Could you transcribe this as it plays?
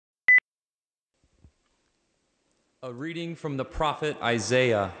A reading from the prophet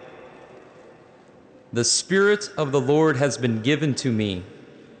Isaiah. The Spirit of the Lord has been given to me,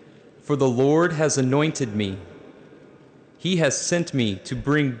 for the Lord has anointed me. He has sent me to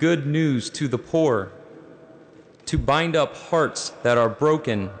bring good news to the poor, to bind up hearts that are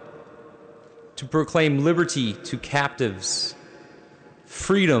broken, to proclaim liberty to captives,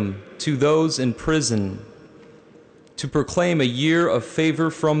 freedom to those in prison, to proclaim a year of favor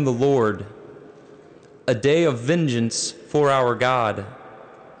from the Lord, a day of vengeance for our God,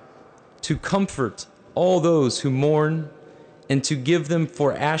 to comfort all those who mourn, and to give them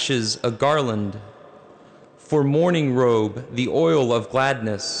for ashes a garland, for mourning robe the oil of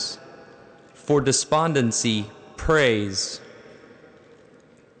gladness, for despondency praise.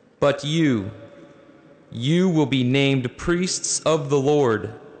 But you will be named priests of the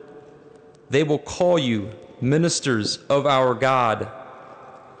Lord. They will call you ministers of our God.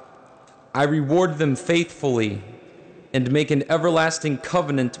 I reward them faithfully and make an everlasting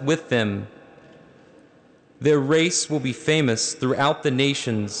covenant with them. Their race will be famous throughout the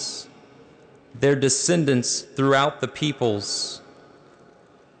nations, their descendants throughout the peoples.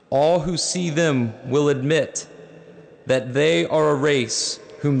 All who see them will admit that they are a race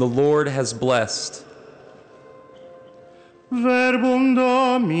whom the Lord has blessed. Verbum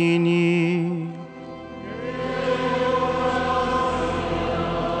Domini.